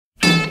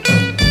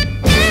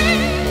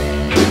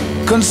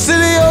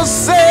Consider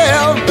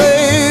yourself,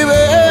 baby.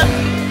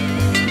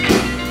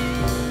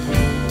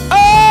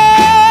 Oh,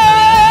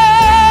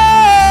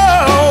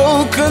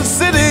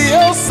 consider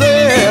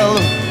yourself.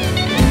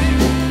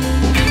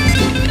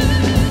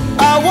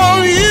 I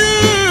want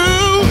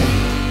you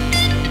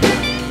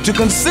to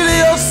consider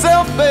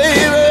yourself,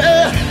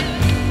 baby.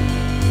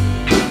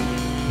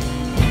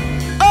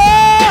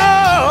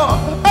 Oh,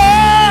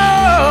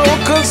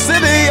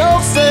 consider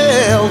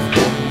yourself.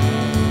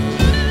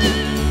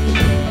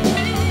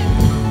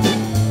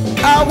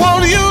 I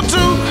want you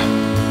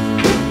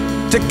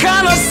to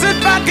kind of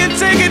sit back and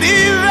take it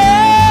easy.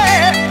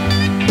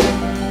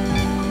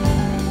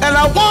 And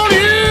I want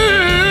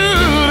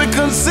you to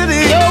consider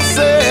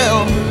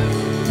yourself.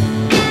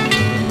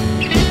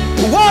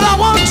 What I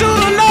want you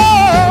to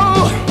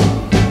know,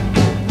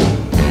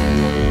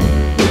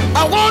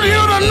 I want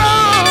you to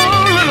know,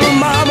 little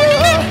mama,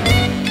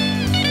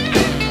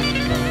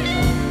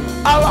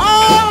 I'll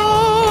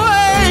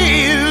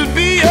always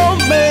be your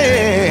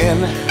man.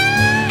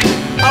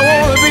 I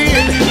wanna be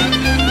it,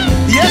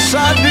 yes I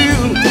do.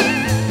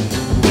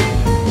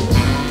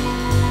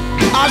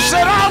 I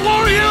said I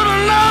want you to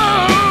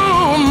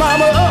know,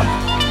 mama,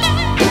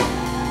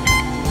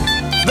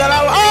 that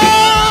I'll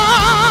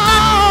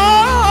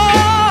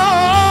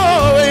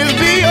always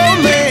be your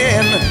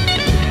man.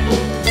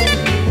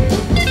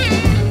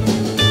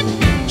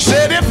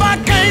 Said if I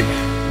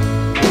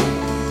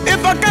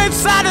can't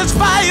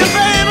satisfy you,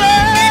 baby,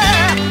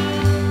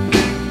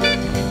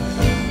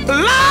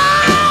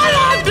 Lord,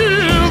 I'll do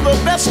the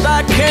best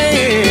I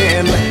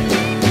can.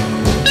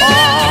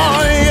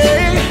 Oh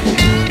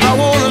yeah, I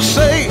wanna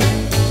say,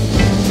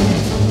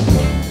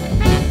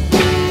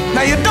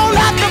 now you don't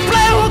have to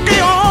play hooky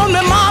on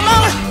me, mama,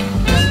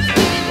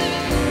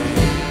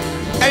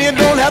 and you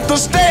don't have to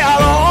stay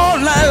out all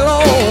night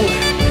long.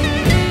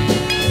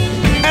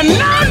 And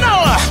no,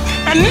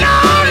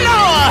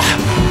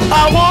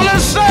 I wanna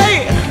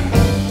say,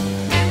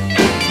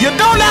 you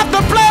don't have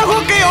to play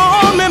hooky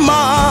on me, mama.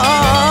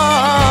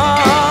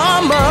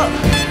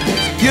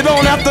 You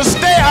don't have to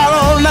stay out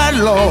all night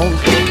long.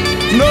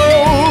 No,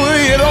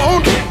 you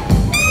don't.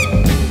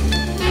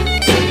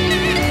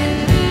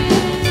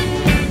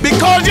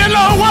 Because you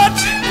know what?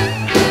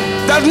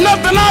 There's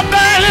nothing out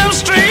there in them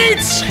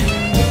streets,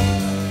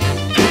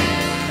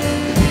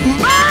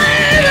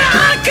 baby,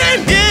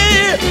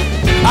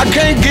 I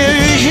can't get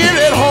you here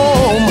at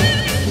home.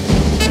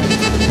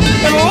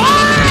 And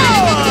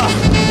wow,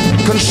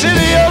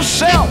 consider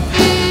yourself,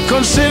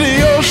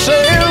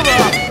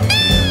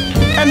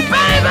 and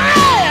baby,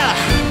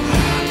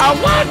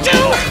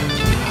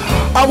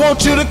 I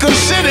want you to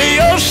consider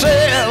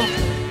yourself.